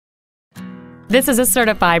This is a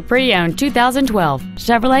certified pre-owned 2012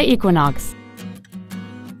 Chevrolet Equinox.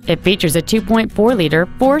 It features a 2.4-liter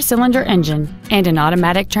four-cylinder engine and an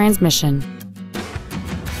automatic transmission.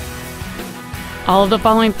 All of the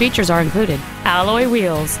following features are included: alloy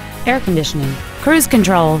wheels, air conditioning, cruise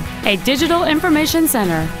control, a digital information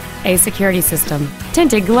center, a security system,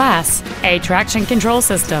 tinted glass, a traction control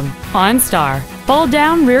system, OnStar,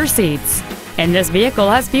 fold-down rear seats, and this vehicle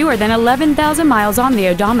has fewer than 11,000 miles on the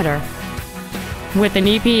odometer. With an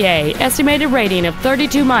EPA estimated rating of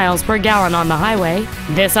 32 miles per gallon on the highway,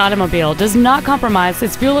 this automobile does not compromise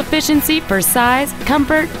its fuel efficiency for size,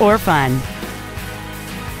 comfort, or fun.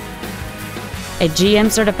 A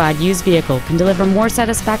GM-certified used vehicle can deliver more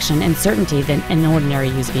satisfaction and certainty than an ordinary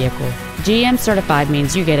used vehicle. GM-certified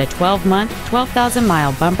means you get a 12-month,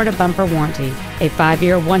 12,000-mile bumper-to-bumper warranty, a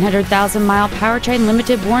 5-year, 100,000-mile powertrain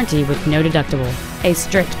limited warranty with no deductible, a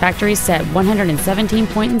strict factory-set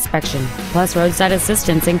 117-point inspection, plus roadside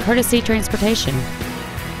assistance and courtesy transportation.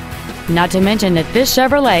 Not to mention that this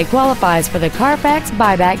Chevrolet qualifies for the Carfax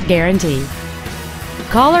buyback guarantee.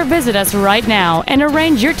 Call or visit us right now and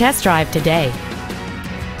arrange your test drive today.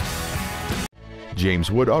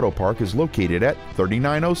 James Wood Auto Park is located at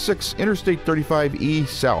 3906 Interstate 35E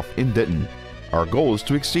South in Denton. Our goal is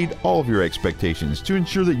to exceed all of your expectations to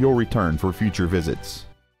ensure that you'll return for future visits.